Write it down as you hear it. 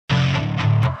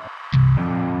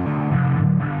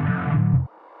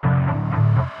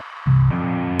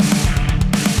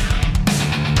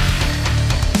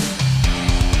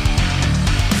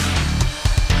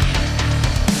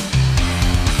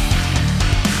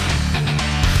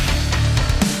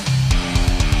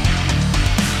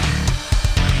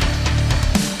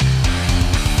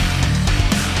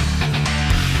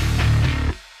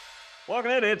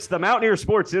Welcome in. It's the Mountaineer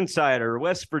Sports Insider,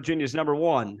 West Virginia's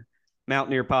 #1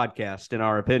 Mountaineer podcast, in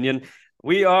our opinion.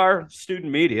 We are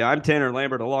student media. I'm Tannor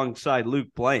Lambert alongside Luke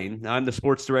Blain. I'm the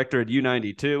sports director at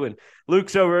U92, and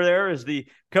Luke's over there is the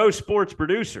co-sports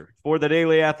producer for the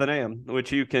Daily Athenaeum,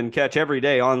 which you can catch every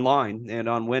day online and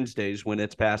on Wednesdays when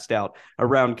it's passed out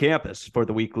around campus for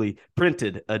the weekly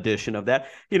printed edition of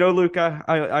that. You know, Luke,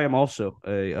 I am also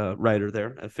a writer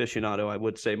there, aficionado, I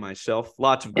would say myself.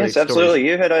 Lots of great Yes, absolutely.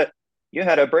 stories. You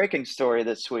had a breaking story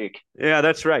this week. Yeah,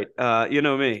 that's right. You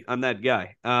know me. I'm that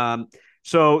guy.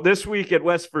 So this week at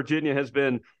West Virginia has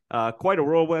been quite a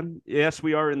whirlwind. Yes,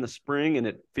 we are in the spring, and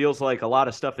it feels like a lot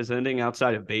of stuff is ending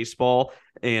outside of baseball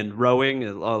and rowing,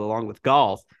 along with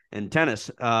golf and tennis.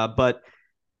 But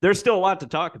there's still a lot to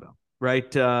talk about,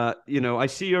 right? I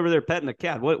see you over there petting a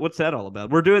cat. What's that all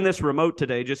about? We're doing this remote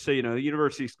today, just so you know. The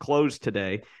university's closed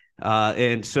today,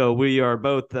 and so we are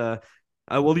both.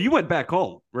 Well, you went back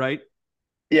home, right?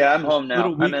 Yeah, I'm home now.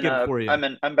 Little weekend for you.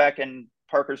 I'm back in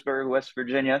Parkersburg, West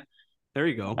Virginia. There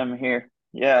you go. I'm here.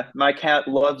 Yeah, my cat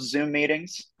loves Zoom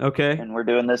meetings, Okay. and we're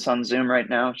doing this on Zoom right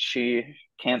now. She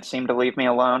can't seem to leave me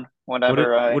alone What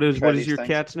whenever I try what is these your things.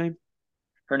 cat's name?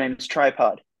 Her name's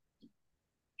Tripod.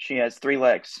 She has 3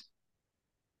 legs.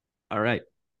 All right.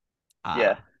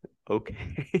 Yeah,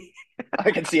 Okay.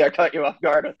 I can see I caught you off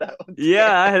guard with that one.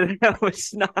 That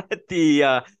was not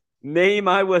the name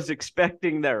I was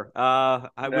expecting there. I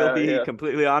will No, be yeah,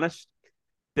 completely honest.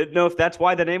 Didn't know if that's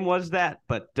why the name was that,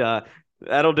 but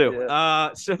that'll do.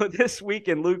 yeah. So this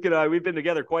weekend, Luke and I, we've been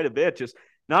together quite a bit, just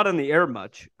not on the air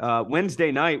much.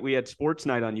 Wednesday night, we had sports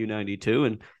night on U92,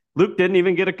 and Luke didn't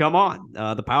even get to come on.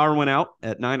 The power went out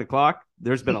at 9 o'clock.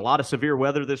 There's been a lot of severe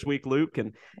weather this week, Luke,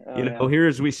 and Oh yeah. here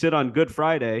as we sit on Good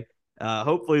Friday,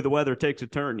 hopefully the weather takes a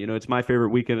turn. It's my favorite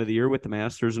weekend of the year with the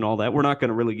Masters and all that. We're not going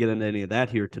to really get into any of that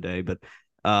here today, but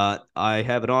I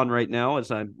have it on right now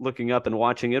as I'm looking up and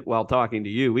watching it while talking to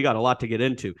you. We got a lot to get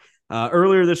into.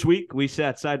 Earlier this week, we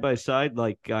sat side by side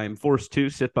like I'm forced to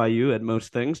sit by you at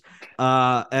most things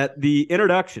at the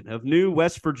introduction of new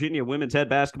West Virginia women's head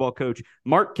basketball coach,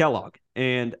 Mark Kellogg.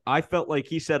 And I felt like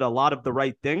he said a lot of the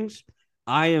right things.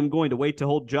 I am going to wait to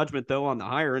hold judgment, though, on the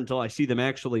hire until I see them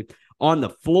actually on the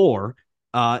floor.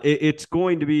 It's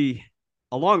going to be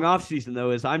a long offseason, though,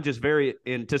 as I'm just very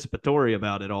anticipatory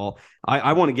about it all.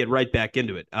 I want to get right back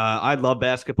into it. I love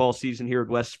basketball season here at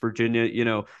West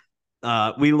Virginia.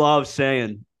 We love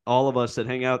saying, all of us that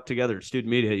hang out together at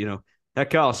student media, that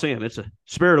Coliseum, it's a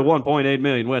spirit of 1.8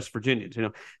 million West Virginians.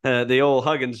 The old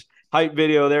Huggins hype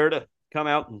video there to come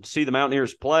out and see the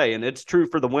Mountaineers play, and it's true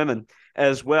for the women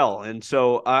as well. And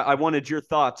so I wanted your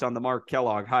thoughts on the Mark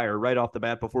Kellogg hire right off the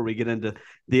bat before we get into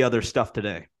the other stuff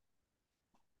today.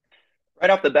 Right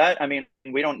off the bat, I mean,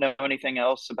 we don't know anything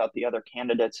else about the other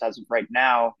candidates as of right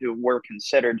now who were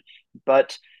considered,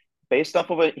 but based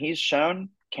off of what he's shown,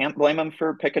 can't blame him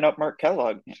for picking up Mark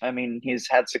Kellogg. I mean, he's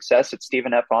had success at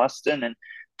Stephen F. Austin and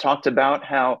talked about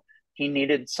how he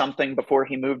needed something before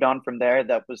he moved on from there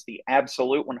that was the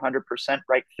absolute 100%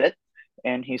 right fit.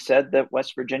 And he said that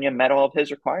West Virginia met all of his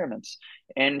requirements.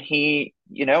 And he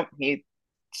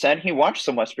said he watched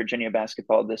some West Virginia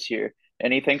basketball this year,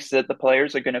 and he thinks that the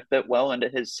players are going to fit well into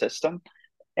his system.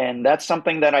 And that's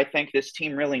something that I think this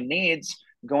team really needs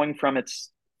going from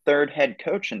its third head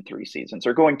coach in 3 seasons,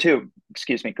 or going to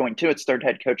its third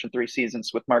head coach in 3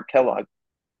 seasons with Mark Kellogg.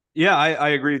 Yeah, I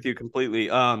agree with you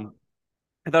completely.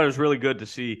 I thought it was really good to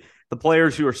see the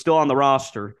players who are still on the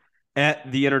roster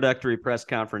at the introductory press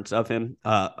conference of him,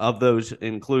 of those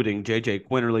including J.J.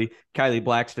 Quinterly, Kylie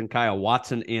Blackston, Kyle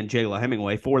Watson, and Jayla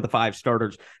Hemingway, 4 of the 5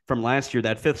 starters from last year.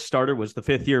 That 5th starter was the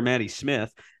 5th-year Maddie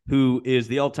Smith, who is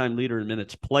the all-time leader in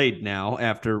minutes played now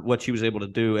after what she was able to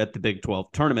do at the Big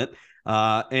 12 tournament.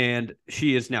 And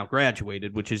she is now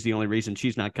graduated, which is the only reason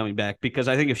she's not coming back, because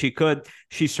I think if she could,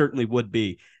 she certainly would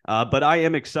be. But I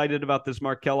am excited about this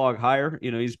Mark Kellogg hire.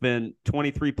 He's been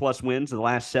 23 plus wins in the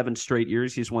last 7 straight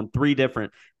years. He's won 3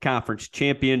 different conference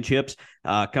championships,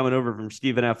 coming over from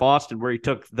Stephen F. Austin, where he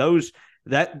took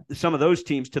some of those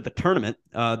teams to the tournament,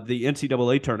 the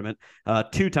NCAA tournament,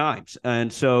 2 times.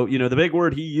 And so, the big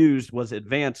word he used was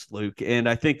advanced, Luke. And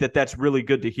I think that that's really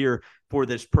good to hear for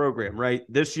this program, right?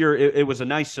 This year, it was a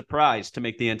nice surprise to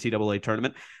make the NCAA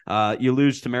tournament. You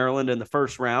lose to Maryland in the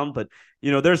first round, but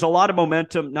there's a lot of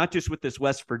momentum, not just with this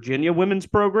West Virginia women's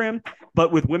program,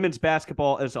 but with women's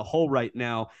basketball as a whole right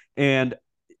now. And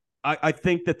I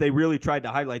think that they really tried to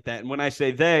highlight that. And when I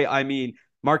say they, I mean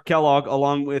Mark Kellogg,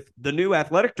 along with the new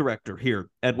athletic director here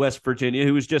at West Virginia,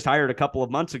 who was just hired a couple of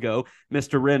months ago,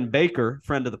 Mr. Ren Baker,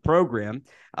 friend of the program.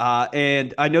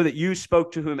 And I know that you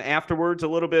spoke to him afterwards a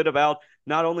little bit about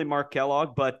not only Mark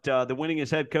Kellogg, but the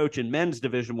winningest head coach in men's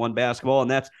Division I basketball,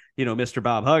 and that's, Mr.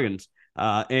 Bob Huggins.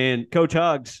 And Coach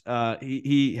Huggs,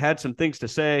 he had some things to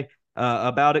say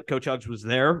about it. Coach Huggs was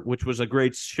there, which was a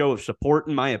great show of support,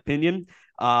 in my opinion.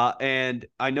 And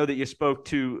I know that you spoke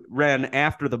to Ren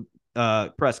after the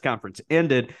press conference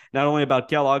ended, not only about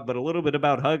Kellogg, but a little bit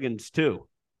about Huggins, too.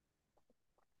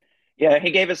 Yeah,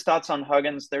 he gave his thoughts on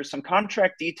Huggins. There's some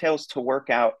contract details to work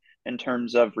out in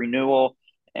terms of renewal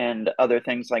and other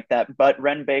things like that. But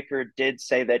Ren Baker did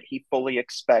say that he fully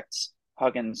expects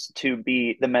Huggins to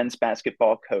be the men's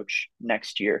basketball coach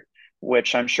next year,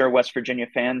 which I'm sure West Virginia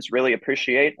fans really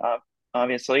appreciate.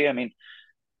 Obviously, I mean,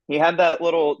 he had that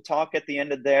little talk at the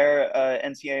end of their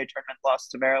NCAA tournament loss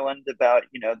to Maryland about,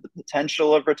 the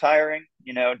potential of retiring,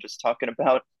 just talking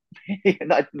about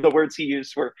the words he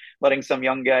used were letting some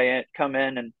young guy come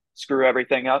in and screw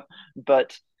everything up.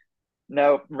 But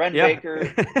no, Ren Yeah.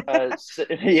 Baker,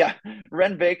 yeah,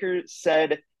 Ren Baker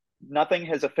said nothing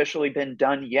has officially been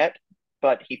done yet,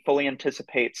 but he fully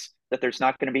anticipates that there's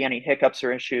not going to be any hiccups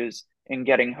or issues in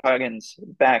getting Huggins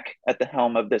back at the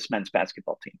helm of this men's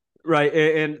basketball team. Right.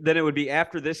 And then it would be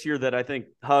after this year that I think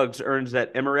Huggs earns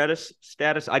that emeritus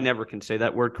status. I never can say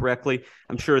that word correctly.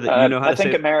 I'm sure that you know how I to say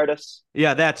think it. emeritus.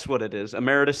 Yeah, that's what it is.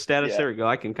 Emeritus status. Yeah. There we go.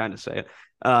 I can kind of say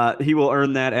it. He will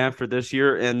earn that after this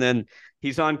year. And then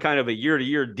he's on kind of a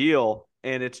year-to-year deal,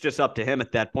 and it's just up to him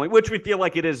at that point, which we feel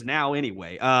like it is now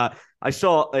anyway. I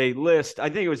saw a list. I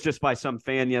think it was just by some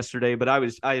fan yesterday, but I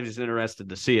was interested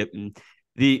to see it. And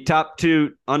the top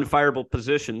two unfireable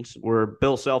positions were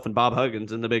Bill Self and Bob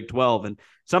Huggins in the Big 12. And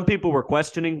some people were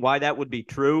questioning why that would be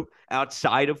true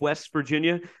outside of West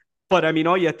Virginia. But I mean,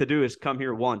 all you have to do is come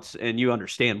here once and you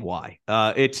understand why.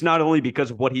 It's not only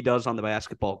because of what he does on the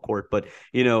basketball court, but,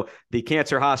 the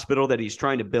cancer hospital that he's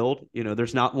trying to build,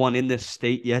 there's not one in this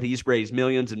state yet. He's raised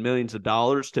millions and millions of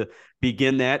dollars to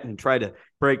begin that and try to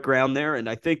break ground there. And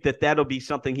I think that that'll be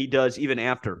something he does even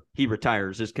after he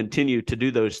retires, is continue to do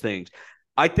those things.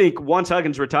 I think once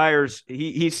Huggins retires,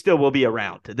 he still will be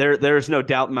around. There's no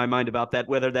doubt in my mind about that,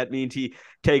 whether that means he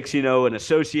takes, an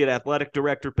associate athletic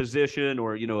director position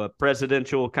or, a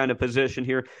presidential kind of position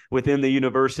here within the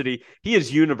university. He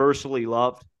is universally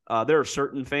loved. There are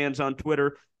certain fans on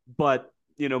Twitter, but,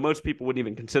 most people wouldn't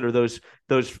even consider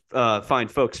those fine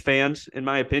folks fans, in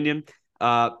my opinion.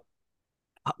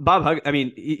 Bob Huggins, I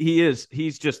mean,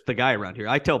 he's just the guy around here.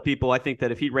 I tell people I think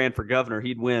that if he ran for governor,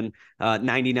 he'd win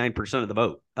 99% of the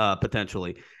vote,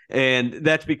 potentially. And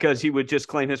that's because he would just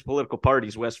claim his political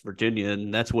party's West Virginia,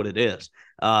 and that's what it is.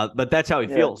 But that's how he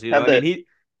feels.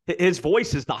 His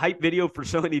voice is the hype video for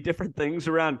so many different things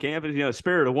around campus.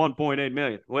 Spirit of 1.8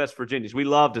 million West Virginians. We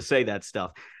love to say that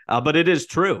stuff, but it is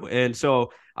true. And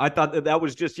so I thought that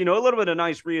was just, a little bit of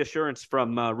nice reassurance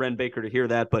from Ren Baker to hear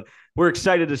that. But we're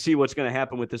excited to see what's going to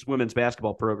happen with this women's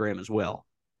basketball program as well.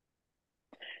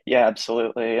 Yeah,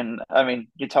 absolutely. And I mean,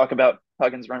 you talk about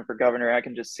Huggins run for governor. I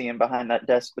can just see him behind that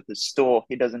desk with his stool.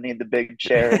 He doesn't need the big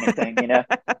chair or anything.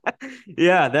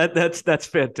 Yeah, that's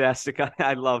fantastic.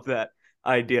 I love that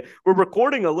idea. We're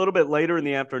recording a little bit later in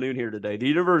the afternoon here today. The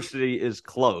university is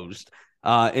closed.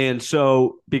 And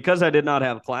so because I did not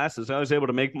have classes, I was able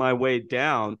to make my way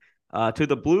down to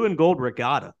the Blue and Gold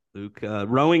Regatta. Luke,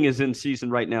 rowing is in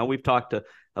season right now. We've talked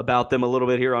about them a little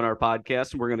bit here on our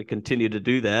podcast, and we're going to continue to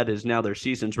do that as now their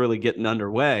season's really getting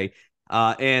underway.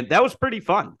 And that was pretty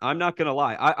fun. I'm not going to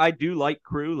lie. I do like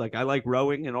crew. Like, I like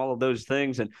rowing and all of those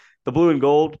things. And the Blue and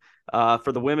Gold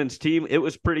for the women's team, it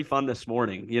was pretty fun this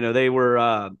morning. They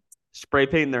were spray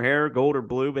painting their hair gold or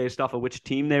blue based off of which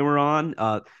team they were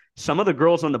on. Some of the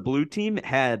girls on the blue team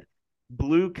had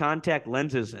blue contact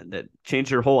lenses in that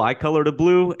changed their whole eye color to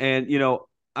blue. And,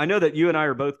 I know that you and I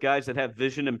are both guys that have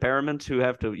vision impairments who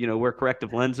have to, wear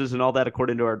corrective lenses and all that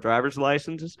according to our driver's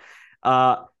licenses.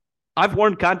 I've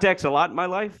worn contacts a lot in my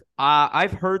life.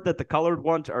 I've heard that the colored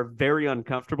ones are very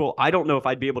uncomfortable. I don't know if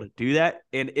I'd be able to do that.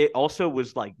 And it also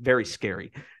was like very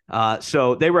scary.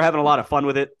 So they were having a lot of fun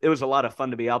with it. It was a lot of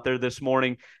fun to be out there this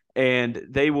morning. And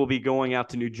they will be going out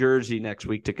to New Jersey next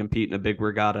week to compete in a big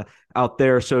regatta out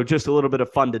there. So just a little bit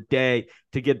of fun today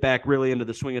to get back really into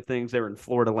the swing of things. They were in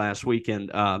Florida last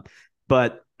weekend.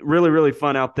 But really, really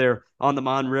fun out there on the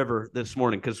Mon River this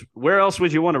morning, because where else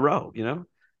would you want to row,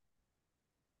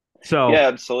 So yeah,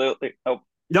 absolutely. Oh,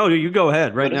 no, you go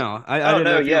ahead right now. I didn't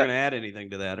know if you were yeah. going to add anything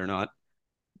to that or not.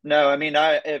 No, I mean,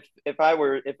 if I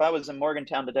was in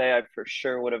Morgantown today, I for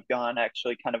sure would have gone.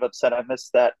 Actually, kind of upset I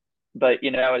missed that. But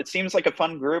it seems like a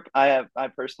fun group. I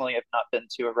personally have not been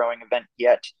to a rowing event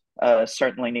yet.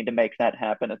 Certainly need to make that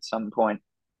happen at some point.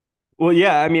 Well,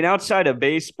 yeah, I mean, outside of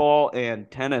baseball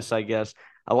and tennis, I guess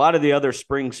a lot of the other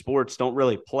spring sports don't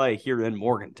really play here in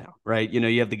Morgantown, right?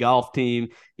 You have the golf team,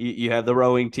 you have the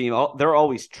rowing team. They're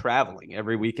always traveling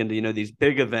every weekend to, these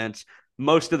big events,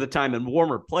 most of the time in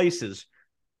warmer places.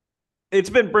 It's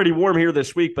been pretty warm here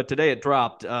this week, but today it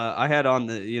dropped. I had on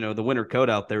the winter coat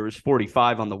out there. It was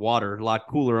 45 on the water, a lot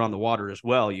cooler on the water as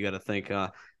well. You got to think.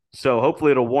 So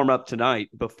hopefully it'll warm up tonight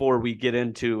before we get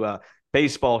into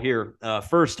baseball here.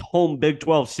 First home Big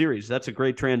 12 series. That's a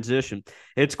great transition.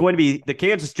 It's going to be the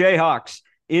Kansas Jayhawks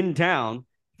in town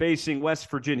facing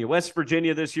West Virginia. West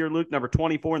Virginia this year, Luke, number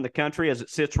 24 in the country as it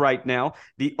sits right now.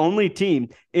 The only team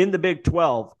in the Big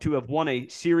 12 to have won a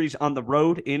series on the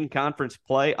road in conference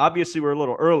play. Obviously, we're a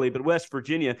little early, but West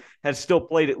Virginia has still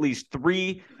played at least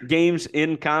 3 games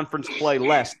in conference play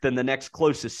less than the next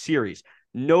closest series.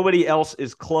 Nobody else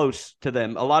is close to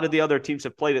them. A lot of the other teams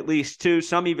have played at least 2,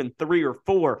 some even 3 or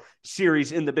 4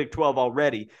 series in the Big 12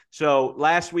 already. So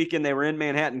last weekend they were in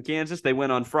Manhattan, Kansas. They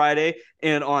went on Friday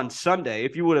and on Sunday.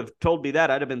 If you would have told me that,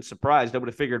 I'd have been surprised. I would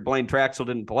have figured Blain Traxel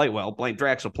didn't play well. Blain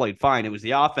Traxel played fine. It was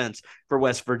the offense for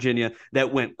West Virginia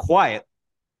that went quiet.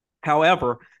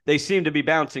 However, they seem to be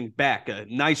bouncing back. A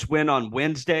nice win on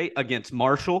Wednesday against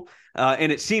Marshall.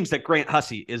 And it seems that Grant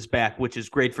Hussey is back, which is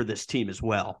great for this team as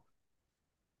well.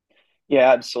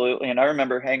 Yeah, absolutely. And I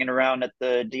remember hanging around at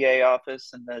the DA office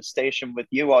and the station with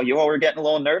you all. You all were getting a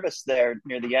little nervous there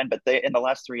near the end, but they in the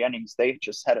last 3 innings, they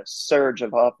just had a surge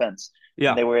of offense and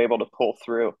Yeah. they were able to pull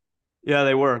through. Yeah,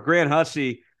 they were. Grant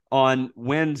Hussey on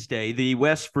Wednesday, the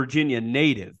West Virginia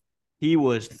native, he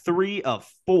was 3 of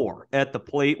 4 at the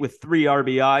plate with 3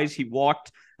 RBIs. He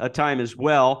walked a time as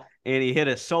well, and he hit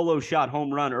a solo shot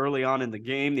home run early on in the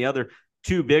game. The other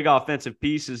 2 big offensive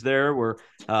pieces there were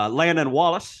Landon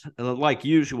Wallace, like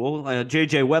usual.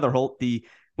 J.J. Weatherholt,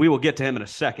 we will get to him in a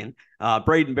second.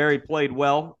 Braden Berry played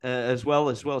well, as well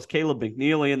as Caleb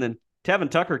McNeely, and then Tevin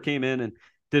Tucker came in and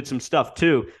did some stuff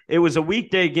too. It was a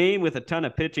weekday game with a ton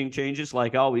of pitching changes,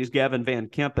 like always. Gavin Van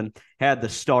Kempen had the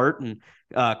start, and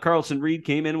Carlson Reed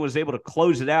came in and was able to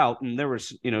close it out. And there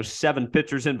was 7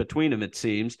 pitchers in between them, it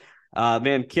seems.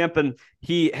 Van Kempen,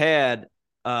 he had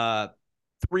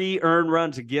 3 earned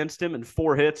runs against him and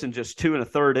 4 hits in just 2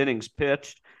 1/3 innings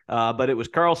pitched. But it was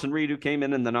Carlson Reed who came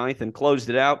in the 9th and closed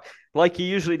it out like he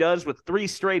usually does with 3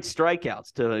 straight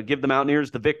strikeouts to give the Mountaineers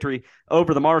the victory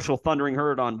over the Marshall Thundering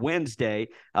Herd on Wednesday.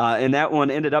 And that one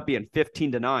ended up being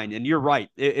 15-9. And you're right.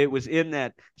 It was in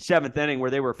that 7th inning where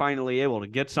they were finally able to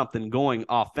get something going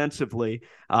offensively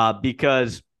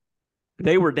because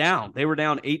they were down. They were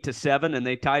down 8-7, and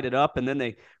they tied it up, and then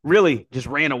they really just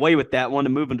ran away with that one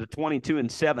to move into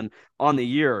 22-7 on the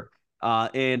year.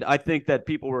 And I think that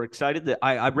people were excited. That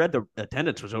I read the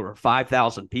attendance was over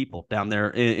 5,000 people down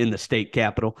there in the state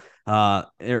capitol.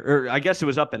 Or I guess it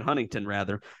was up in Huntington,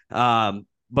 rather.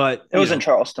 But it was in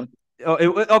Charleston.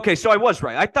 Oh, okay, so I was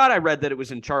right. I thought I read that it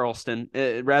was in Charleston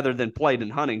rather than played in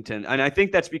Huntington. And I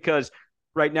think that's because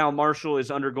right now Marshall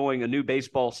is undergoing a new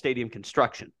baseball stadium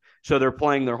construction. So they're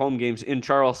playing their home games in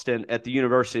Charleston at the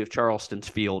University of Charleston's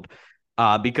field.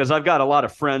 Because I've got a lot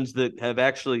of friends that have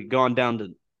actually gone down to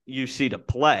UC to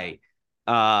play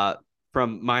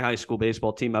from my high school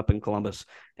baseball team up in Columbus.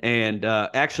 And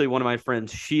actually, one of my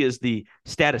friends, she is the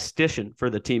statistician for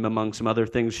the team, among some other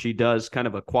things she does, kind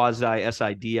of a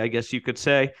quasi-SID, I guess you could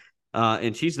say.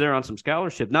 And she's there on some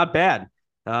scholarship. Not bad.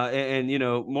 And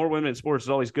more women in sports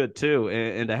is always good, too.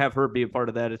 And to have her be a part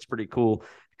of that, it's pretty cool.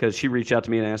 Because she reached out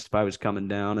to me and asked if I was coming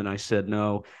down, and I said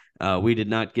no. We did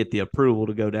not get the approval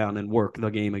to go down and work the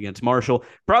game against Marshall.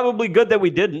 Probably good that we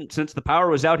didn't, since the power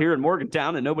was out here in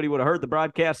Morgantown and nobody would have heard the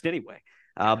broadcast anyway.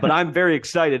 But I'm very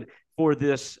excited for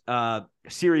this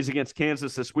series against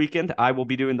Kansas this weekend. I will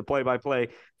be doing the play-by-play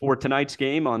for tonight's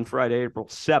game on Friday, April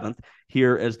 7th,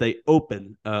 here as they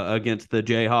open against the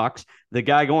Jayhawks. The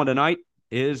guy going tonight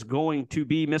is going to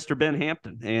be Mr. Ben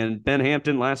Hampton. And Ben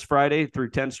Hampton last Friday threw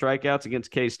 10 strikeouts against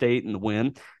K-State in the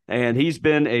win. And he's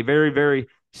been a very, very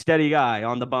steady guy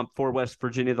on the bump for West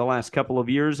Virginia the last couple of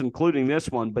years, including this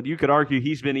one. But you could argue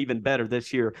he's been even better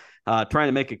this year, trying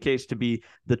to make a case to be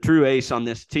the true ace on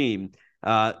this team.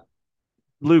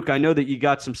 Luke, I know that you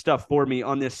got some stuff for me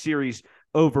on this series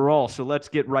overall, so let's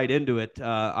get right into it.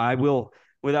 I will,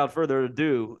 without further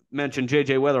ado, mention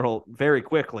J.J. Weatherholt very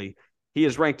quickly. He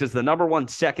is ranked as the number 1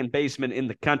 second baseman in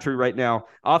the country right now,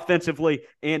 offensively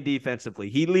and defensively.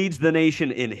 He leads the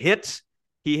nation in hits.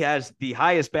 He has the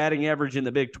highest batting average in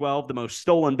the Big 12, the most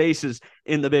stolen bases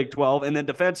in the Big 12. And then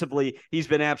defensively, he's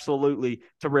been absolutely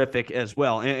terrific as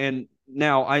well. And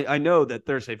now I know that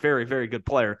there's a very, very good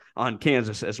player on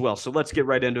Kansas as well. So let's get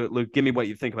right into it, Luke. Give me what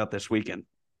you think about this weekend.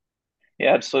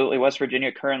 Yeah, absolutely. West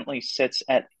Virginia currently sits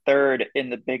at 3rd in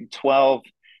the Big 12.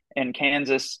 and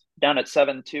Kansas down at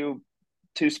 7-2,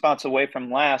 two spots away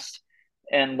from last.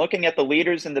 And looking at the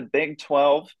leaders in the Big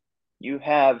 12, you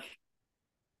have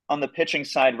on the pitching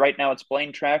side right now it's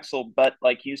Blain Traxel, but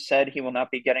like you said, he will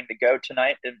not be getting to go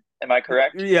tonight. Am I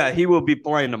correct? Yeah, he will be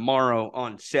playing tomorrow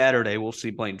on Saturday. We'll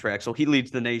see Blain Traxel. He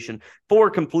leads the nation 4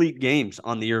 complete games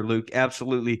on the year, Luke.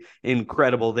 Absolutely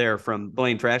incredible there from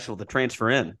Blain Traxel to transfer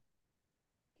in.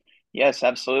 Yes,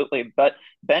 absolutely. But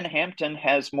Ben Hampton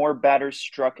has more batters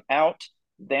struck out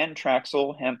than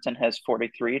Traxel. Hampton has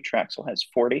 43, Traxel has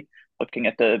 40. Looking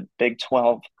at the Big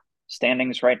 12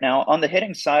 standings right now. On the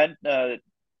hitting side,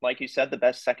 like you said, the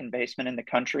best second baseman in the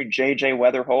country, J.J.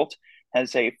 Weatherholt,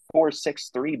 has a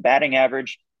 4.63 batting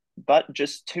average, but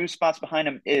just 2 spots behind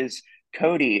him is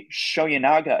Cody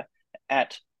Shoyanaga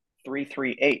at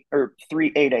 338 or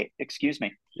 388, excuse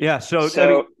me. Yeah, so I mean,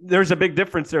 So there's a big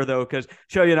difference there though, because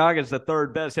Shoyanaga is the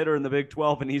third best hitter in the Big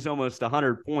 12, and he's almost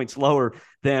 100 points lower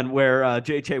than where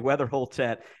J.J. Weatherholt's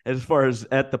at as far as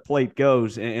at the plate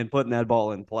goes and putting that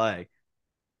ball in play.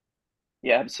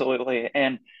 yeah, absolutely.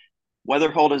 And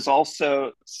Weatherholt is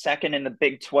also second in the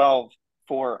Big 12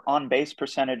 for on base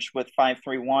percentage with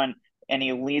 5.31, and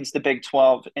he leads the Big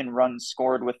 12 in runs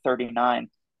scored with 39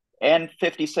 and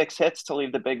 56 hits to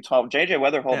lead the Big 12. JJ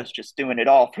Weatherholt Yeah, is just doing it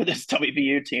all for this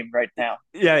WVU team right now.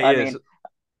 yeah, he I is.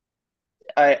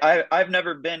 mean, I've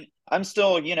never been. I'm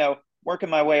still working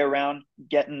my way around,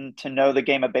 getting to know the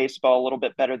game of baseball a little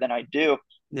bit better than I do.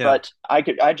 Yeah. But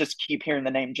I just keep hearing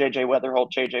the name JJ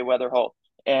Weatherholt, JJ Weatherholt,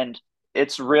 and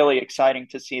it's really exciting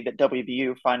to see that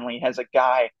WVU finally has a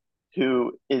guy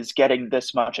who is getting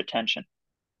this much attention.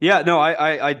 Yeah, no,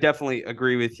 I definitely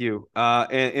agree with you.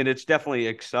 And it's definitely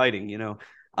exciting.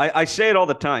 I say it all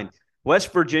the time.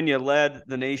 West Virginia led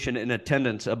the nation in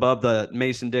attendance above the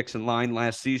Mason-Dixon line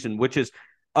last season, which is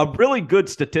a really good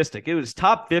statistic. It was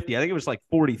top 50. I think it was like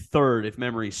 43rd, if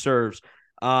memory serves.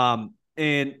 And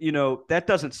that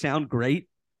doesn't sound great,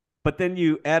 but then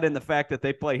you add in the fact that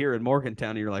they play here in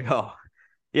Morgantown, and you're like, oh,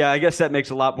 yeah, I guess that makes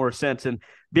a lot more sense. And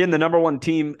being the number one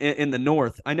team in the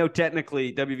North, I know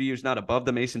technically WVU is not above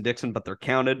the Mason Dixon, but they're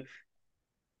counted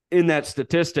in that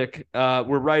statistic.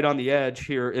 We're right on the edge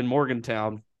here in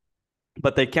Morgantown,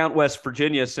 but they count West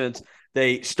Virginia since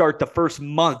they start the first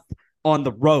month on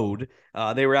the road.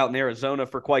 They were out in Arizona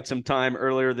for quite some time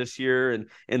earlier this year, and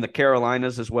in the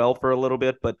Carolinas as well for a little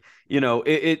bit. But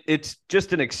it's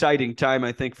just an exciting time,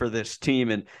 I think, for this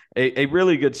team, and a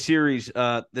really good series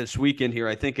this weekend here.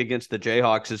 I think against the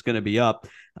Jayhawks is going to be up,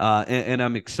 and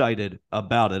I'm excited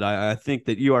about it. I think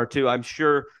that you are too. I'm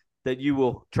sure that you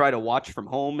will try to watch from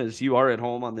home as you are at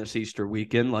home on this Easter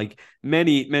weekend, like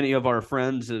many of our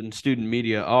friends and student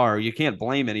media are. You can't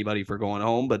blame anybody for going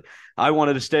home, but I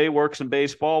wanted to stay, work some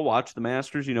baseball, watch the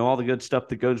Masters, all the good stuff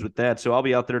that goes with that. So I'll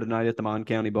be out there tonight at the Mon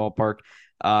County Ballpark,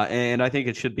 and I think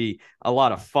it should be a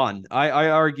lot of fun. I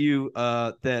argue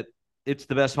that it's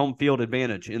the best home field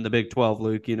advantage in the Big 12,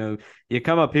 Luke. You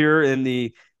come up here in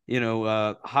the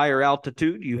higher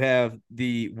altitude. You have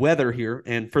the weather here.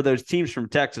 And for those teams from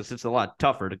Texas, it's a lot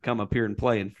tougher to come up here and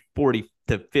play in 40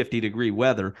 to 50-degree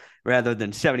weather rather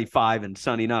than 75 and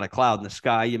sunny, not a cloud in the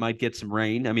sky. You might get some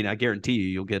rain. I mean, I guarantee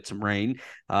you'll get some rain,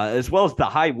 as well as the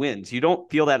high winds. You don't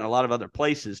feel that in a lot of other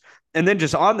places. And then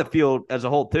just on the field as a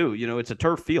whole, too, it's a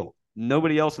turf field.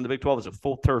 Nobody else in the Big 12 is a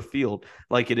full turf field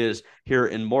like it is here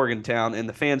in Morgantown, and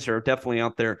the fans are definitely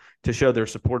out there to show their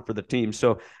support for the team.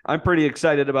 So I'm pretty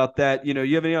excited about that.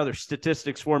 You have any other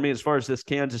statistics for me as far as this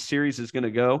Kansas series is going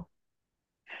to go?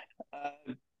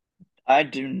 I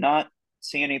do not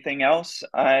see anything else.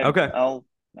 Okay.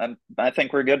 I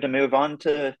think we're good to move on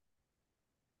to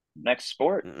next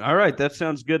sport. All right. That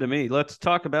sounds good to me. Let's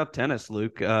talk about tennis,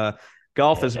 Luke.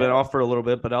 Golf has been Yeah. off for a little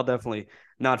bit, but I'll definitely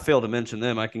not fail to mention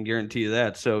them. I can guarantee you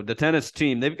that. So the tennis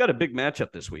team, they've got a big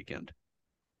matchup this weekend.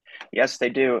 Yes, they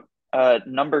do.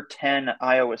 Number 10,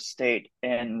 Iowa State.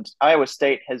 And Iowa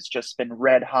State has just been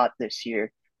red hot this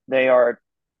year. They are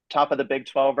top of the Big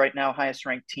 12 right now, highest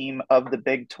ranked team of the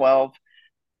Big 12.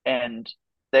 And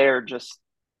they're just,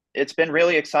 it's been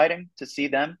really exciting to see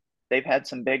them. They've had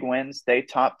some big wins. They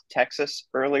topped Texas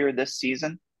earlier this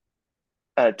season.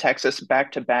 Texas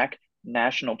back to back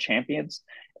national champions.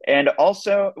 And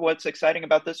also, what's exciting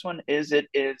about this one is it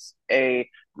is the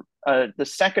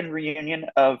second reunion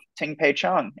of Ting-Pei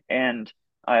Chong and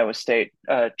Iowa State.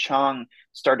 Chong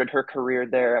started her career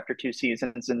there after 2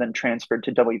 seasons and then transferred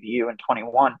to WVU in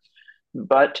 21.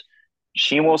 But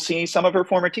she will see some of her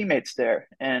former teammates there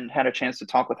and had a chance to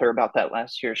talk with her about that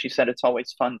last year. She said it's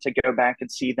always fun to go back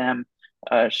and see them.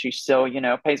 She still,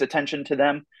 pays attention to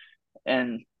them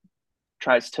and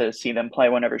tries to see them play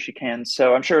whenever she can.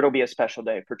 So I'm sure it'll be a special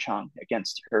day for Chong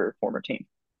against her former team.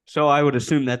 So I would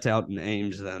assume that's out in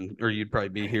Ames then, or you'd probably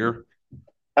be here.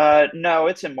 No,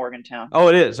 it's in Morgantown. Oh,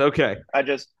 it is. Okay.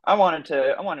 I wanted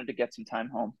to get some time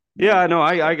home. Yeah, I know.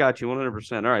 I So got you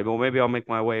 100%. All right. Well, maybe I'll make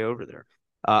my way over there.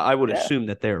 I would yeah, assume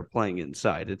that they're playing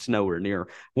inside. It's nowhere near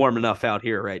warm enough out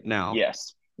here right now.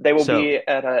 yes, they will So, be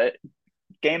at a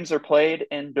games are played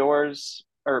indoors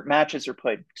or matches are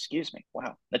played. Excuse me.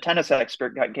 Wow, the tennis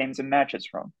expert got games and matches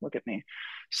wrong. Look at me.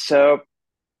 So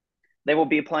they will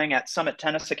be playing at Summit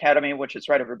Tennis Academy, which is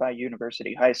right over by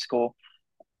University High School.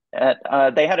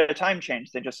 They had a time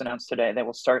change. They just announced today. They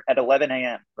will start at 11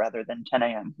 a.m. rather than 10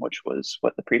 a.m., which was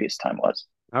what the previous time was.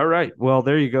 all right. Well,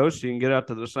 there you go. So you can get out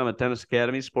to the Summit Tennis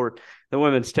Academy, support the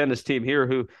women's tennis team here,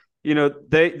 who,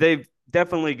 they've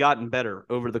definitely gotten better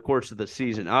over the course of the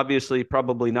season. Obviously,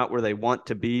 probably not where they want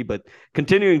to be, but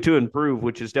continuing to improve,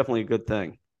 which is definitely a good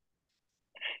thing.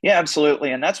 Yeah,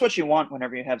 absolutely. And that's what you want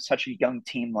whenever you have such a young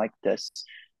team like this.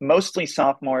 Mostly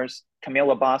sophomores.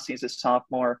 Kamila Bossi is a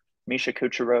sophomore. Misha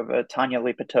Kucherova, Tanya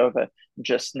Lipatova,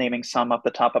 just naming some off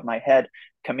the top of my head.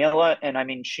 Camila, and I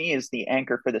mean, she is the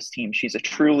anchor for this team. She's a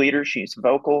true leader. She's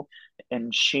vocal,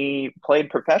 and she played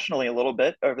professionally a little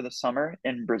bit over the summer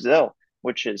in Brazil,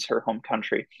 which is her home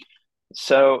country.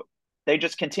 So they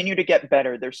just continue to get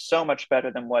better. They're so much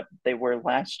better than what they were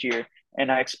last year,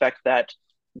 and I expect that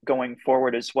going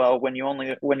forward as well. When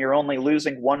you're only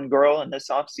losing one girl in this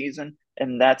offseason,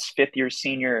 and that's fifth year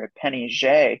senior Penny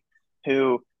Jay,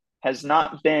 who has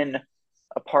not been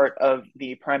a part of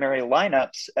the primary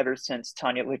lineups ever since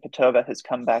Tanya Lipatova has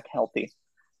come back healthy.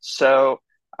 So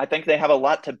I think they have a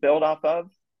lot to build off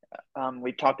of.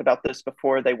 We talked about this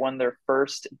before. They won their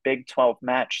first Big 12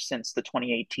 match since the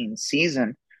 2018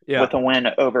 season Yeah. with a win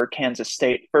over Kansas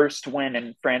State. First win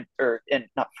in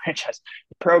not franchise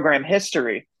program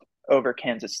history over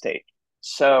Kansas State.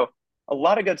 So a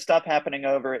lot of good stuff happening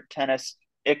over at tennis.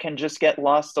 It can just get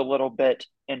lost a little bit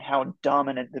in how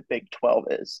dominant the Big 12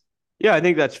 is. Yeah, I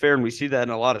think that's fair, and we see that in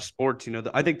a lot of sports.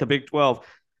 I think the Big 12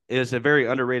 is a very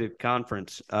underrated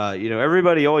conference.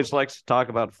 Everybody always likes to talk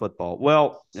about football.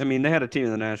 Well, I mean, they had a team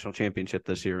in the national championship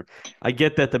this year. I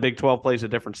get that the Big 12 plays a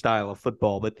different style of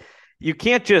football, but you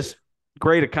can't just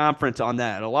grade a conference on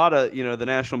that. A lot of the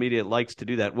national media likes to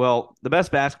do that. Well, the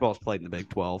best basketball is played in the Big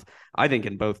 12, I think,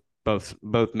 in both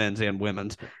men's and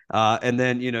women's. And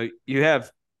then you have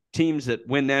teams that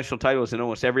win national titles in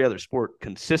almost every other sport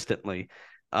consistently.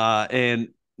 And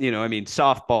I mean,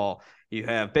 softball, you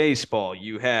have baseball,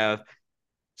 you have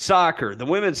soccer. The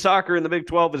women's soccer in the Big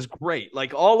 12 is great.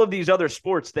 Like all of these other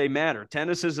sports, they matter.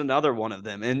 Tennis is another one of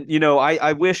them. And,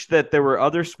 I wish that there were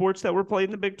other sports that were played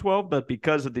in the Big 12, but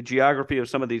because of the geography of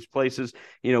some of these places,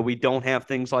 we don't have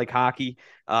things like hockey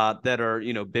that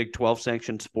are, Big 12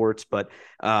 sanctioned sports. But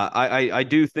I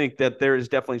do think that there is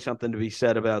definitely something to be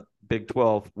said about Big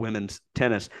 12 women's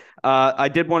tennis. I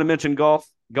did want to mention golf.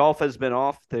 Golf has been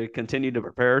off. They continue to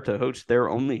prepare to host their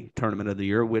only tournament of the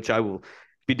year, which I will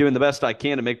be doing the best I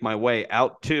can to make my way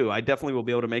out to. I definitely will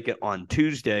be able to make it on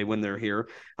Tuesday when they're here.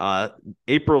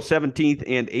 April 17th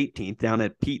and 18th down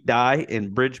at Pete Dye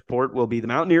in Bridgeport will be the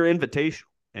Mountaineer Invitational.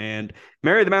 And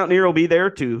Mary the Mountaineer will be there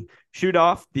to shoot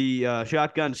off the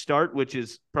shotgun start, which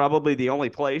is probably the only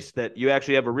place that you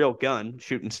actually have a real gun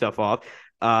shooting stuff off.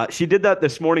 She did that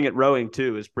this morning at rowing,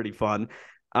 too. Is pretty fun.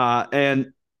 And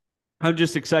I'm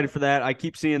just excited for that. I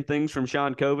keep seeing things from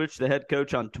Sean Kovich, the head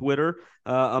coach, on Twitter,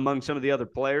 among some of the other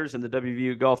players and the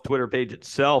WVU Golf Twitter page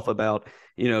itself about,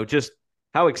 just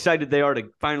how excited they are to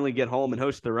finally get home and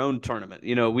host their own tournament.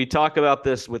 We talk about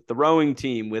this with the rowing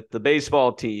team, with the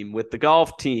baseball team, with the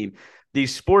golf team,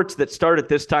 these sports that start at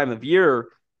this time of year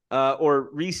or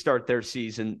restart their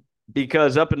season,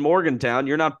 because up in Morgantown,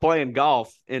 you're not playing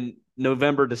golf in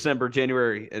November, December,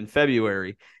 January, and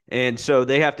February. And so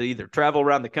they have to either travel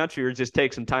around the country or just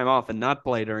take some time off and not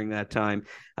play during that time.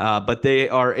 But they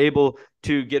are able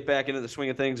to get back into the swing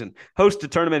of things and host a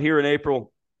tournament here in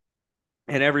April.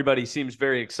 And everybody seems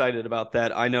very excited about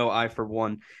that. I know I, for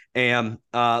one, am.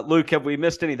 Luke, have we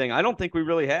missed anything? I don't think we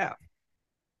really have.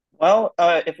 Well,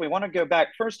 if we want to go back,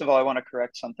 first of all, I want to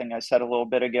correct something I said a little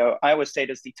bit ago. Iowa State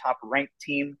is the top ranked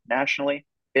team nationally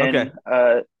Okay.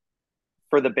 in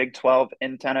for the Big 12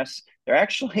 in tennis. They're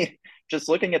actually just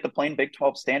looking at the plain Big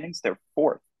 12 standings, they're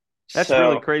fourth. That's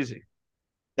really So crazy.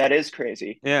 that is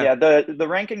crazy. Yeah. Yeah, the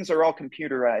rankings are all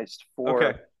computerized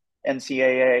Okay. for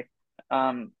NCAA.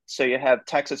 So you have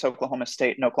Texas, Oklahoma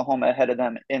State, and Oklahoma ahead of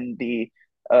them in the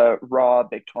raw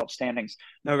Big 12 standings.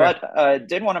 Okay. But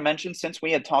did want to mention, since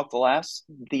we had talked last,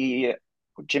 the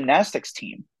gymnastics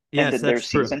team Yes, ended their that's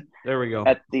true. season There we go.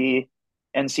 at the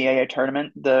NCAA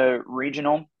tournament, the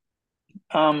regional.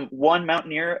 One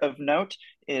Mountaineer of note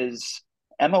is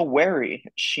Emma Wary,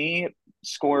 she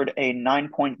scored a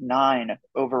 9.9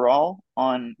 overall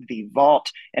on the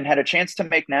vault and had a chance to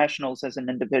make nationals as an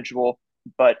individual,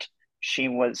 but she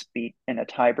was beat in a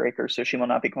tiebreaker, so she will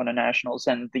not be going to nationals.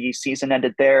 And the season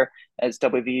ended there as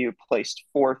WVU placed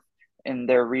fourth in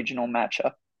their regional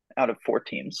matchup out of four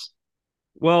teams.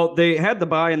 Well, they had the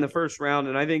bye in the first round,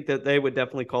 and I think that they would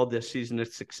definitely call this season a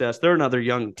success. They're another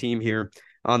young team here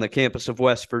on the campus of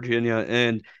West Virginia,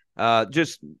 and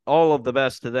just all of the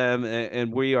best to them.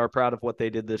 And we are proud of what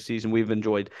they did this season. We've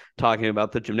enjoyed talking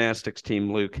about the gymnastics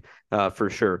team, Luke, for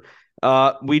sure.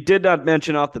 We did not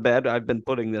mention off the bat, I've been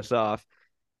putting this off.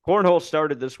 Cornhole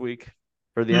started this week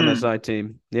for the MSI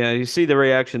team. Yeah, you see the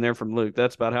reaction there from Luke.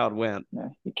 That's about how it went. Yeah,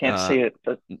 you can't see it,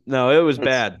 but no, it was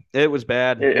bad. It was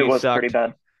bad. It We was sucked. pretty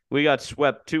bad. We got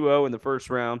swept 2-0 in the first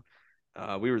round.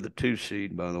 We were the 2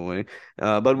 seed, by the way.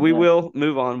 But we will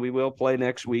move on. We will play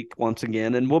next week once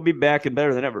again, and we'll be back and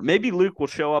better than ever. Maybe Luke will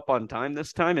show up on time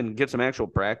this time and get some actual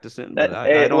practice in. But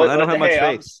I don't have much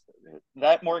faith.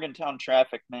 That Morgantown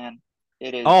traffic, man.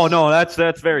 It is. Oh no, that's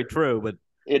very true. But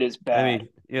it is bad. I mean,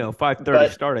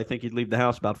 5:30 start. I think you'd leave the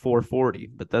house about 4:40,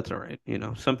 but that's all right.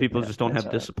 Some people just don't have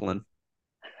discipline.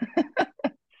 Okay.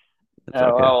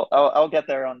 I'll get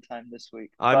there on time this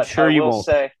week. I'm sure you won't.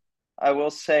 I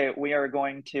will say we are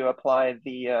going to apply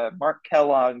the Mark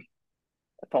Kellogg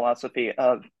philosophy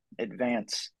of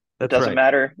advance. It doesn't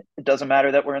matter. It doesn't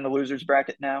matter that we're in the losers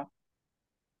bracket now.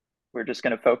 We're just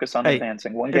going to focus on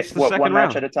advancing one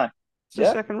match at a time. It's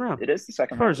the second round. It is the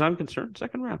second round. As far as I'm concerned,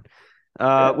 second round.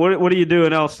 What are you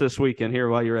doing else this weekend here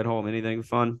while you're at home? Anything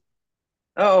fun?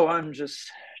 Oh, I'm just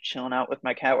chilling out with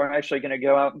my cat. We're actually going to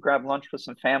go out and grab lunch with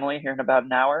some family here in about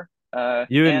an hour.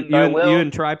 You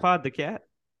and Tripod the cat?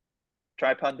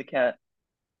 Tripod the cat.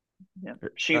 Yeah.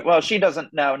 She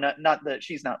doesn't. No, not that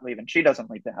she's not leaving. She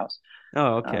doesn't leave the house.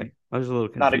 Oh, okay. I was a little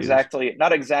confused.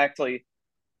 Not exactly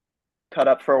cut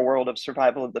up for a world of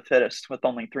survival of the fittest with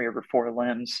only 3 of her 4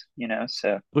 limbs.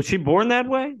 So was she born that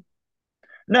way?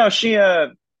 No, she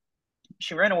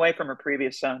ran away from her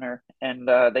previous owner, and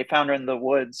they found her in the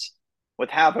woods with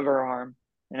half of her arm,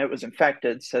 and it was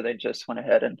infected. So they just went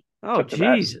ahead and took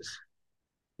Jesus.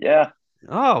 Yeah.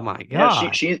 Oh my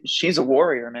God. Yeah, she's a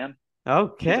warrior, man.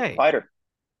 Okay. She's a fighter.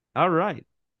 All right.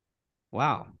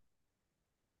 Wow.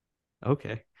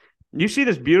 Okay. You see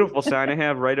this beautiful sign I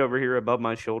have right over here above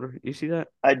my shoulder? You see that?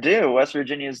 I do. West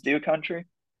Virginia's Dew Country.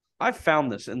 I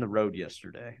found this in the road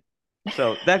yesterday.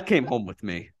 So that came home with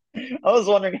me. I was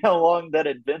wondering how long that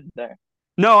had been there.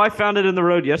 No, I found it in the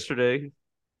road yesterday.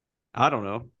 I don't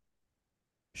know.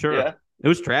 Sure. Yeah. It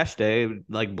was trash day.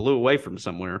 It blew away from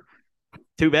somewhere.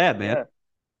 Too bad, man. Yeah.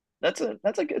 That's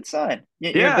a good sign.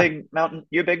 You're a big Mountain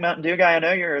Dew guy. I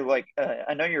know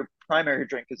I know your primary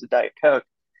drink is a Diet Coke.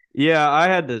 Yeah, I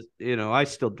had to, I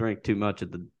still drink too much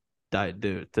of the Diet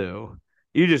Dew too.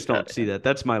 You just don't see that.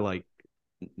 That's my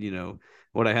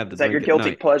what I have to drink. Is that your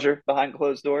guilty pleasure behind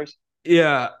closed doors?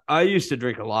 Yeah, I used to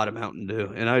drink a lot of Mountain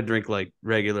Dew, and I drink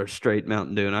regular straight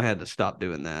Mountain Dew, and I had to stop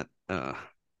doing that. It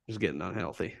was getting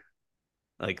unhealthy.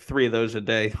 3 of those a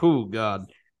day. Oh God,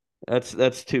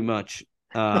 that's too much.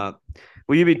 Will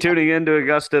you be tuning into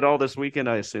Augusta at all this weekend?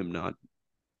 I assume not.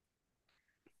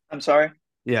 I'm sorry.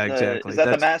 Yeah, exactly. Is that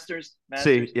the Masters?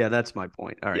 See, yeah, that's my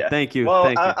point. All right, yeah. Thank you. Well,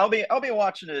 Thank you. I'll be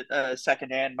watching it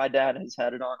secondhand. My dad has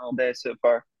had it on all day so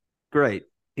far. Great.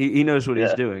 He knows what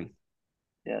he's doing.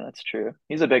 Yeah, that's true.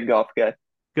 He's a big golf guy.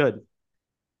 Good.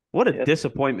 What a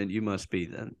disappointment you must be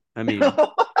then. I mean,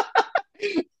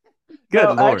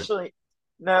 good Lord. Actually,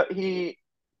 no.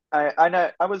 I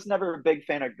know. I was never a big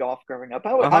fan of golf growing up.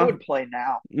 I would play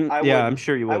now. I'm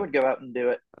sure you would. I would go out and do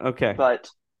it. Okay. But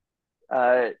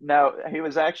no, he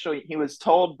was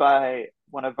told by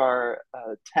one of our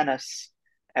tennis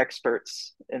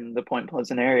experts in the Point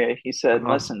Pleasant area. He said,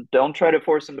 "Listen, don't try to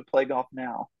force him to play golf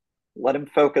now. Let him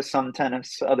focus on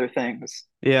tennis, other things."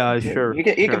 Yeah, sure. He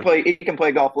can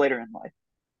play golf later in life,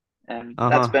 and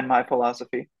that's been my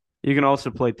philosophy. You can also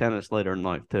play tennis later in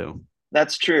life too.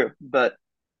 That's true, but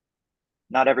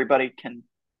not everybody can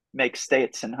make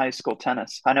states in high school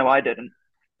tennis. I know I didn't.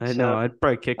 I know. I'd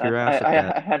probably kick your ass.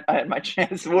 I had my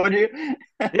chance. Would you?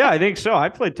 Yeah, I think so. I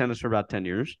played tennis for about 10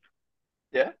 years.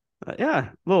 Yeah. Yeah.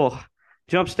 Little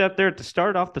jump step there at the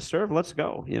start off the serve. Let's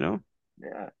go. Yeah.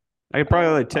 I could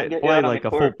probably play a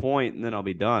full point and then I'll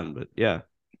be done. But yeah.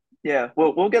 Yeah.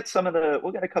 We'll get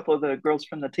a couple of the girls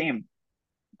from the team.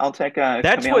 I'll take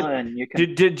Camila and you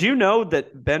can. Did you know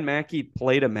that Ben Mackey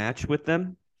played a match with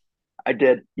them? I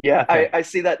did. Yeah. Okay. I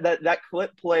see that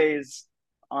clip plays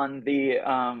on the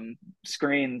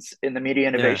screens in the Media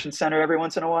Innovation Center every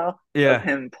once in a while. Yeah. Of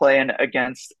him playing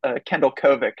against Kendall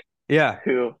Kovic. Yeah.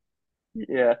 Who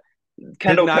Yeah, Did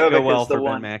Kendall not go Kovic well is the for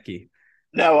Ben one. Mackey.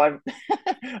 No, I'm.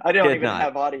 I don't Did even not.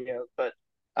 have audio, but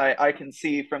I can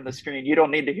see from the screen. You don't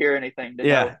need to hear anything to know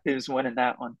Yeah. who's winning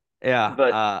that one. Yeah.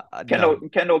 But No.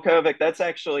 Kendall Kovic, that's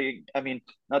actually, I mean,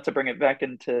 not to bring it back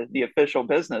into the official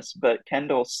business, but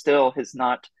Kendall still has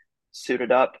not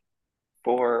suited up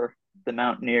for the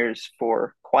Mountaineers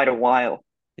for quite a while,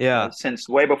 Yeah. since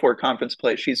way before conference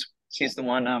play. She's the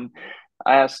one.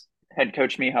 I asked head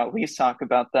coach Miha Leasock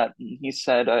about that, and he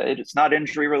said it's not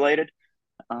injury related,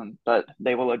 but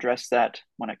they will address that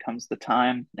when it comes to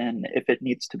time and if it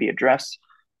needs to be addressed.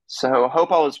 So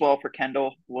hope all is well for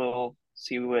Kendall. We'll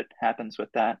see what happens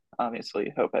with that.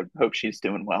 Obviously, hope she's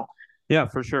doing well. Yeah,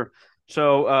 for sure.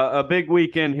 So a big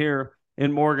weekend here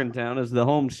in Morgantown as the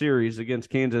home series against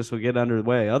Kansas will get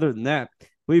underway. Other than that,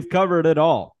 we've covered it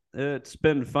all. It's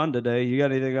been fun today. You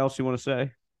got anything else you want to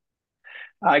say?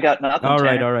 I got nothing, All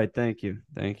right, Tanner. all right. Thank you,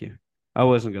 thank you. I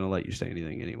wasn't going to let you say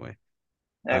anything anyway.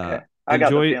 Okay, I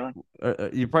got the Enjoy. feeling.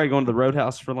 You're probably going to the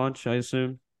Roadhouse for lunch, I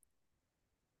assume.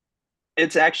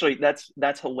 It's actually that's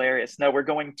hilarious. No, we're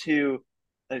going to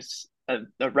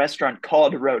a restaurant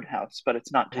called Roadhouse, but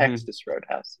it's not Mm-hmm. Texas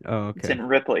Roadhouse. Oh, It's okay. in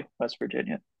Ripley, West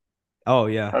Virginia. Oh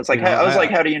yeah. I was like,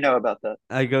 how do you know about that?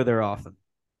 I go there often.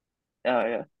 Oh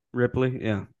yeah, Ripley,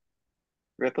 yeah,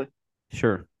 Ripley,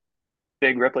 sure.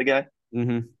 big Ripley guy.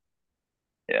 Mm-hmm.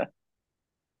 Yeah,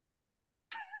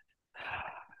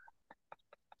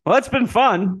 Well, it's been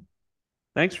fun.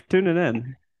 Thanks for tuning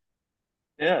in.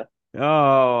 yeah.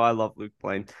 Oh, I love Luke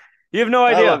Blain. You have no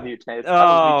I love idea. you, Tanner. I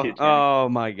love you too, Oh, Tanner. oh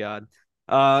my God.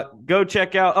 Go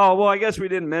check out. Oh, well, I guess we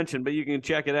didn't mention, but you can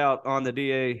check it out on the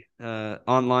DA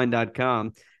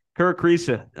online.com. Kirk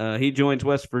Risa, he joins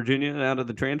West Virginia out of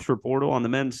the transfer portal on the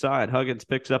men's side. Huggins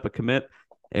picks up a commit.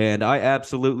 And I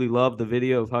absolutely love the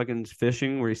video of Huggins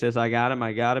fishing where he says, I got him.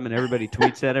 And everybody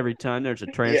tweets that every time there's a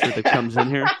transfer that Yeah. comes in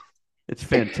here. It's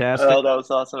fantastic. Oh, that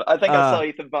was awesome. I think I Uh, saw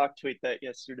Ethan Bach tweet that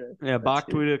yesterday. yeah, That's Bach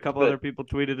good. tweeted, a couple But other people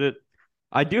tweeted it.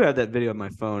 I do have that video on my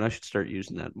phone. I should start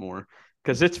using that more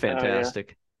because it's oh yeah.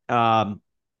 fantastic. Um,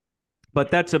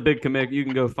 but that's a big commit. You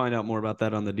can go find out more about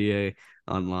that on the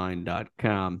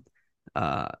daonline.com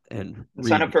and And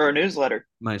sign up read for our newsletter.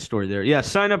 my story there. Yeah,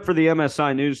 sign up for the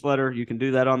MSI newsletter. You can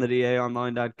do that on the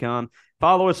daonline.com.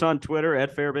 Follow us on Twitter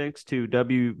at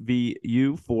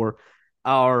Fairbanks2WVU for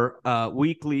our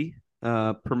weekly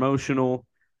promotional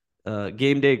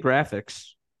game day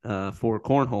graphics for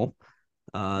Cornhole.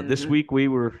 This Mm-hmm. week we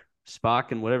were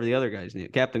Spock and whatever the other guys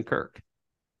need. Captain Kirk.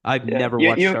 I've Yeah. never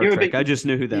watched Star You would Trek. I be. just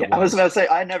knew who Yeah, that I was was. about to say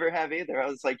I never have either. I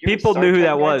was like, you're a People Star knew who Trek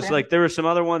that guy, was. Tanner. Like there were some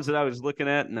other ones that I was looking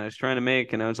at and I was trying to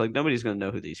make, and I was like, nobody's going to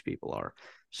know who these people are.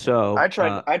 So, I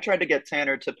tried to get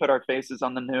Tanner to put our faces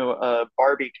on the new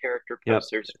Barbie character yep,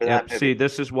 posters for that yep. See, movie.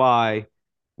 this is why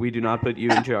we do not put you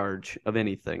in charge of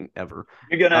anything ever.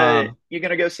 You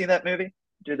gonna go see that movie?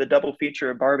 Do the double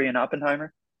feature of Barbie and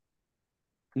Oppenheimer?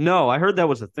 No, I heard that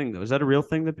was a thing though. Is that a real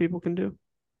thing that people can do?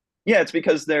 Yeah, it's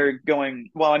because they're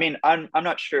going. Well, I mean, I'm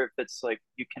not sure if it's like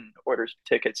you can order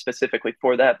tickets specifically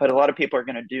for that, but a lot of people are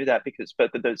going to do that because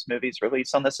both of those movies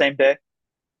release on the same day,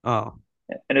 Oh,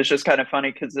 and it's just kind of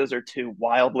funny because those are two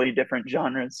wildly different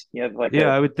genres. You have like yeah,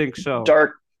 I would think so.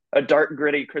 dark, a dark,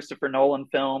 gritty Christopher Nolan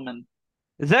film, and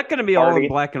Is that going to be all in Barbie.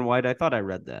 black and white? I thought I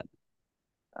read that.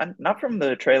 Not from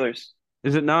the trailers.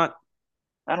 Is it not?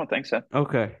 I don't think so.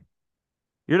 Okay.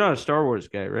 You're not a Star Wars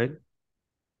guy, right?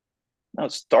 No,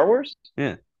 Star Wars.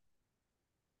 Yeah.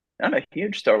 I'm a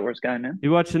huge Star Wars guy, man.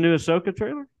 You watched the new Ahsoka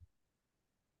trailer?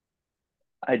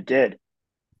 I did.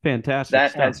 Fantastic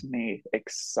That stuff. has me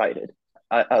excited.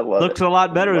 I love it. Looks a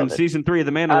lot better than Love it. season 3 of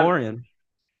The I'm Mandalorian.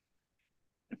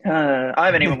 I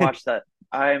haven't even watched that.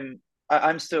 I'm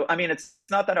still. I mean, it's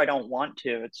not that I don't want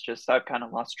to. It's just I've kind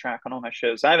of lost track on all my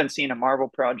shows. I haven't seen a Marvel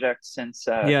project since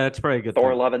Yeah, that's probably a good Thor: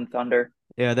 thing. Love and Thunder.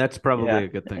 Yeah, that's probably Yeah, a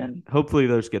good thing. and Hopefully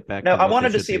those get back no, to I what they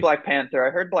wanted to should see be. Black Panther.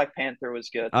 I heard Black Panther was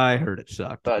good, I heard it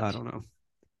sucked. I but don't know.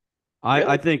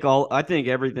 I really, think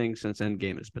everything since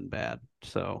Endgame has been bad.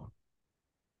 So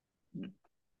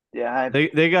yeah,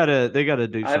 they gotta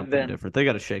do I've something been. different. They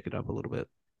gotta shake it up a little bit.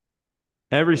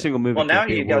 Every Yeah. single movie Well, now can't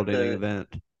be a you got world-ending the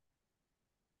event.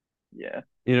 yeah,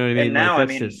 You know what I and mean? Like now I that's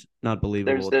mean, just not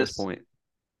believable there's at this this point.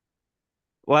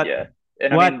 What? yeah,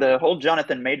 and I mean What? the whole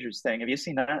Jonathan Majors thing. Have you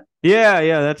seen that? Yeah,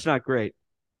 yeah, that's not great.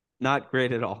 Not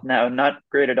great at all. No, not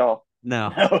great at all. No.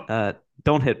 No,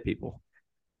 Don't hit people.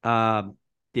 Um,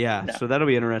 yeah, no, so that'll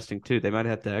be interesting too. They might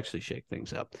have to actually shake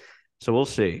things up. So we'll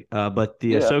see. But the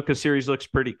yeah. Ahsoka series looks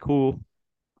pretty cool.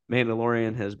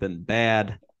 Mandalorian has been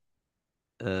bad.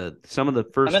 Some of the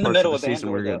I'm first in the parts of middle the of season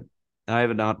Andor were though. good. I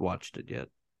have not watched it yet.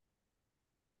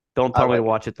 Don't I tell me to like it.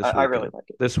 watch it this I really weekend. like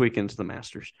it. This weekend's the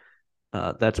Masters.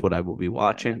 That's what I will be Yeah.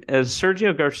 watching. As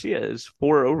Sergio Garcia is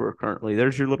 4 over currently.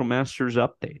 There's your little Masters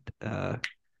update.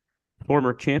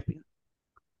 Former champion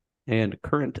and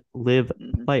current live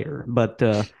Mhm. player. But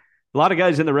a lot of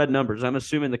guys in the red numbers. I'm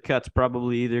assuming the cut's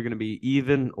probably either going to be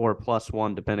even or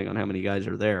 +1, depending on how many guys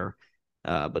are there.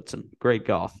 But some great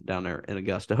golf down there in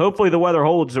Augusta. Hopefully the weather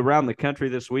holds around the country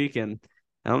this weekend.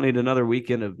 I don't need another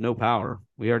weekend of no power.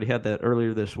 We already had that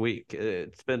earlier this week.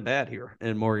 It's been bad here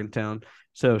in Morgantown.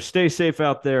 So stay safe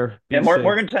out there. Yeah, Be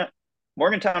safe.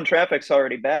 Morgantown traffic's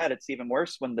already bad. It's even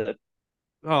worse when the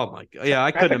Oh my god. Yeah, I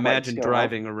couldn't traffic lights imagine go out.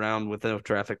 driving around with no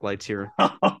traffic lights here.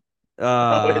 Oh,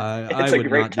 I it's a would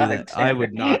great not do time, that. I Tanner.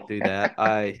 would not do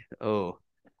that.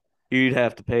 You'd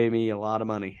have to pay me a lot of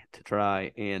money to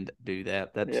try and do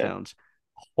that. That Yeah. sounds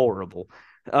horrible.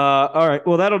 All right.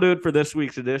 Well, that'll do it for this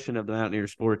week's edition of the Mountaineer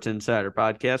Sports Insider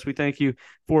Podcast. We thank you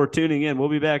for tuning in. We'll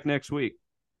be back next week.